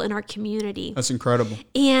 people in our community. That's incredible.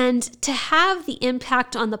 And to have the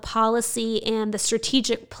impact on the policy and the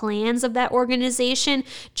strategic plans of that organization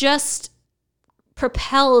just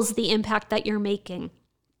propels the impact that you're making.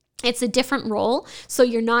 It's a different role, so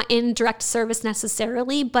you're not in direct service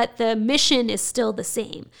necessarily, but the mission is still the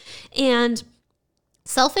same. And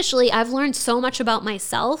selfishly, I've learned so much about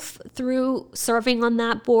myself through serving on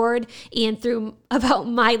that board and through about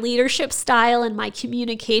my leadership style and my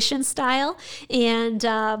communication style and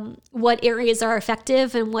what areas are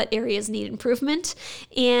effective and what areas need improvement.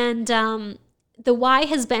 And the why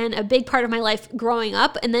has been a big part of my life growing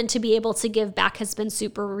up, and then to be able to give back has been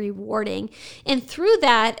super rewarding. And through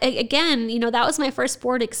that, again, that was my first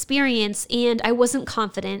board experience, and I wasn't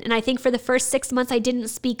confident. And I think for the first 6 months, I didn't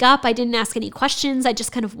speak up. I didn't ask any questions. I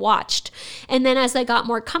just kind of watched. And then as I got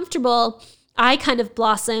more comfortable, I kind of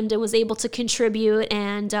blossomed and was able to contribute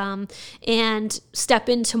and step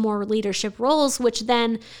into more leadership roles, which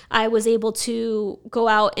then I was able to go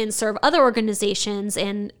out and serve other organizations.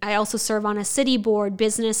 And I also serve on a city board,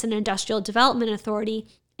 Business and Industrial Development Authority.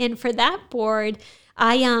 And for that board,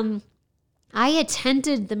 I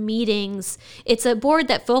attended the meetings. It's a board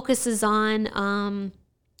that focuses on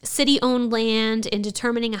city-owned land and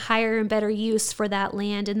determining a higher and better use for that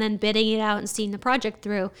land and then bidding it out and seeing the project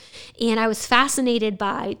through. And I was fascinated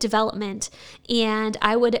by development, and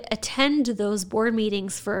I would attend those board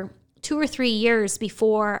meetings for 2 or 3 years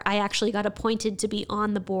before I actually got appointed to be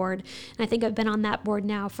on the board. And I think I've been on that board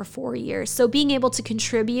now for 4 years. So being able to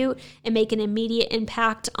contribute and make an immediate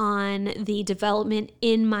impact on the development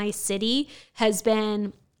in my city has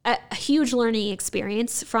been a huge learning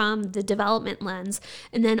experience from the development lens,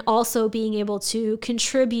 and then also being able to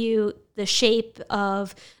contribute the shape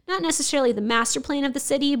of not necessarily the master plan of the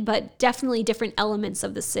city, but definitely different elements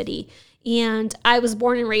of the city. And I was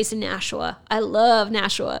born and raised in Nashua. I love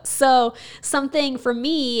Nashua. So something for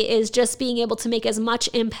me is just being able to make as much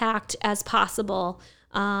impact as possible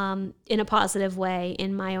in a positive way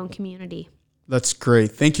in my own community. That's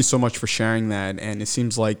great. Thank you so much for sharing that. And it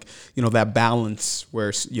seems like, that balance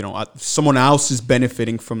where, someone else is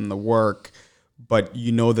benefiting from the work, but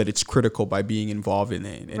that it's critical by being involved in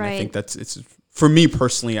it. And right. I think it's for me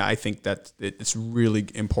personally, I think that it's really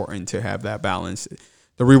important to have that balance.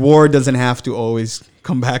 The reward doesn't have to always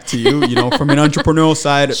come back to you, from an entrepreneurial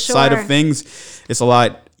side of things. It's a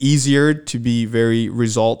lot easier to be very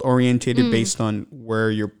result orientated based on where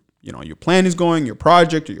your plan is going, your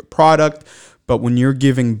project or your product. But when you're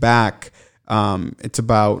giving back, it's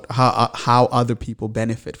about how other people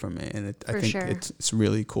benefit from it. And I think it's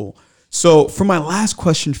really cool. So for my last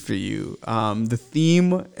question for you, the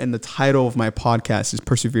theme and the title of my podcast is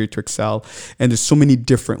Persevere to Excel. And there's so many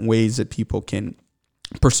different ways that people can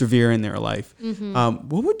persevere in their life.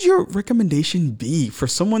 What would your recommendation be for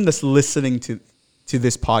someone that's listening to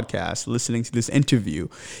this podcast, listening to this interview,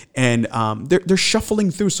 and they're shuffling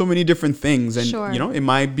through so many different things, and it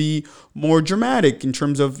might be more dramatic in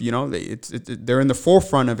terms of they're in the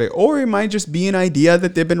forefront of it, or it might just be an idea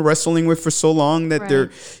that they've been wrestling with for so long that they're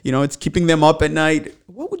it's keeping them up at night.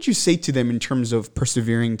 What would you say to them in terms of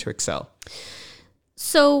persevering to excel?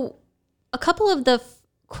 So a couple of the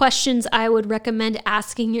questions I would recommend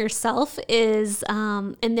asking yourself is,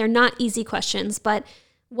 and they're not easy questions, but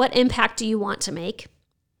what impact do you want to make?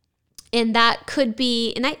 And that could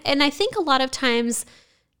be, and I think a lot of times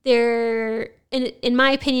there, in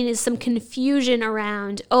my opinion, is some confusion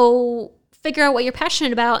around, figure out what you're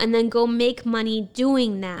passionate about and then go make money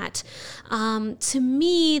doing that. To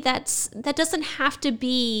me, that doesn't have to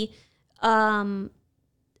be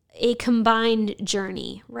a combined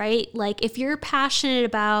journey, right? Like if you're passionate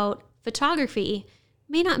about photography,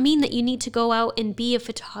 may not mean that you need to go out and be a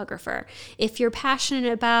photographer. If you're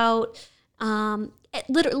passionate about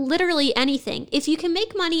literally anything, if you can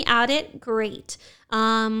make money at it, great.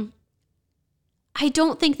 I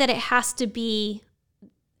don't think that it has to be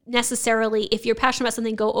necessarily, if you're passionate about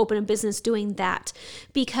something, go open a business doing that,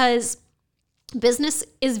 because business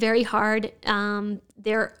is very hard.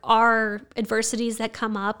 There are adversities that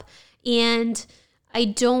come up, and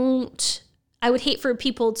I would hate for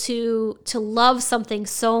people to love something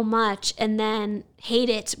so much and then hate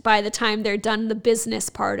it by the time they're done the business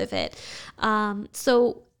part of it.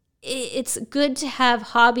 So it's good to have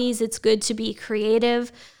hobbies. It's good to be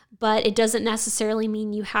creative, but it doesn't necessarily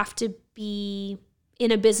mean you have to be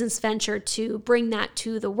in a business venture to bring that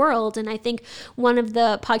to the world. And I think one of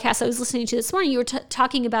the podcasts I was listening to this morning, you were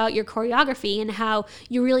talking about your choreography and how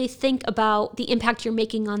you really think about the impact you're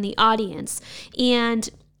making on the audience. And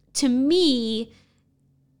to me,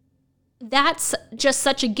 that's just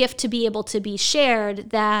such a gift to be able to be shared,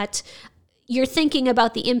 that you're thinking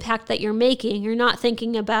about the impact that you're making. You're not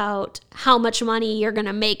thinking about how much money you're going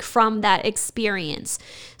to make from that experience.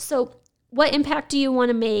 So what impact do you want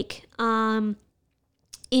to make?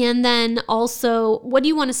 And then also, what do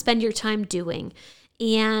you want to spend your time doing?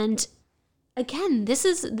 And again, this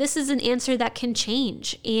is an answer that can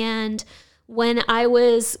change. And when I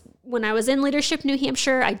was in Leadership New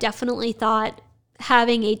Hampshire, I definitely thought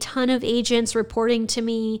having a ton of agents reporting to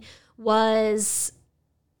me was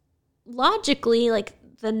logically, like,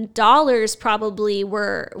 the dollars probably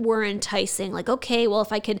were enticing. Like, okay, well,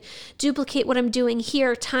 if I could duplicate what I'm doing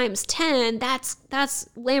here times 10, that's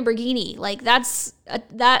Lamborghini. Like,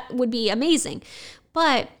 that would be amazing.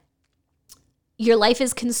 But your life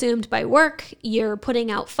is consumed by work, you're putting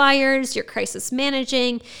out fires, you're crisis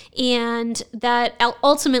managing, and that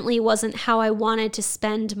ultimately wasn't how I wanted to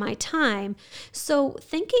spend my time. So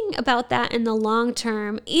thinking about that in the long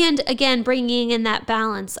term, and again, bringing in that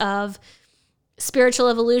balance of spiritual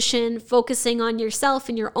evolution, focusing on yourself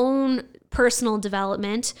and your own personal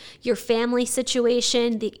development, your family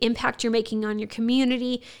situation, the impact you're making on your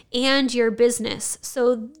community, and your business.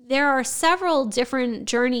 So there are several different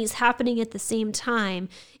journeys happening at the same time.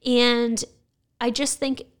 And I just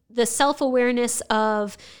think the self-awareness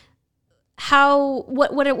of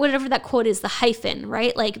whatever that quote is, the hyphen,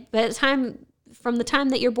 right? Like, from the time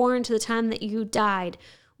that you're born to the time that you died,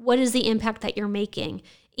 what is the impact that you're making?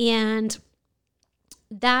 And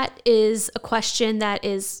that is a question that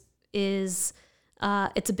is it's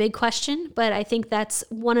a big question, but I think that's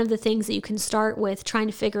one of the things that you can start with, trying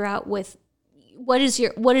to figure out with what is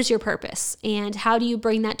your purpose, and how do you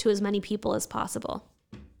bring that to as many people as possible.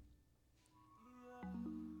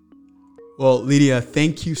 Well, Lydia,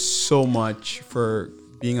 thank you so much for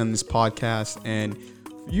being on this podcast and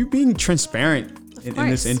for you being transparent in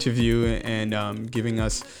this interview, and giving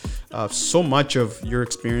us so much of your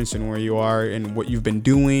experience and where you are and what you've been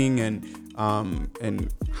doing, and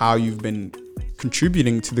how you've been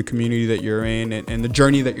contributing to the community that you're in, and the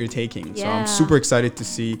journey that you're taking. Yeah. So I'm super excited to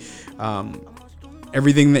see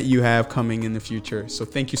everything that you have coming in the future. So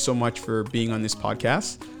thank you so much for being on this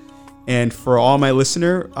podcast. And for all my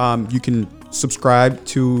listener, you can subscribe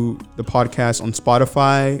to the podcast on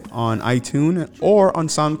Spotify, on iTunes, or on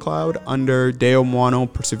SoundCloud under Deo Moano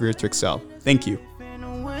Persevere to Excel. Thank you.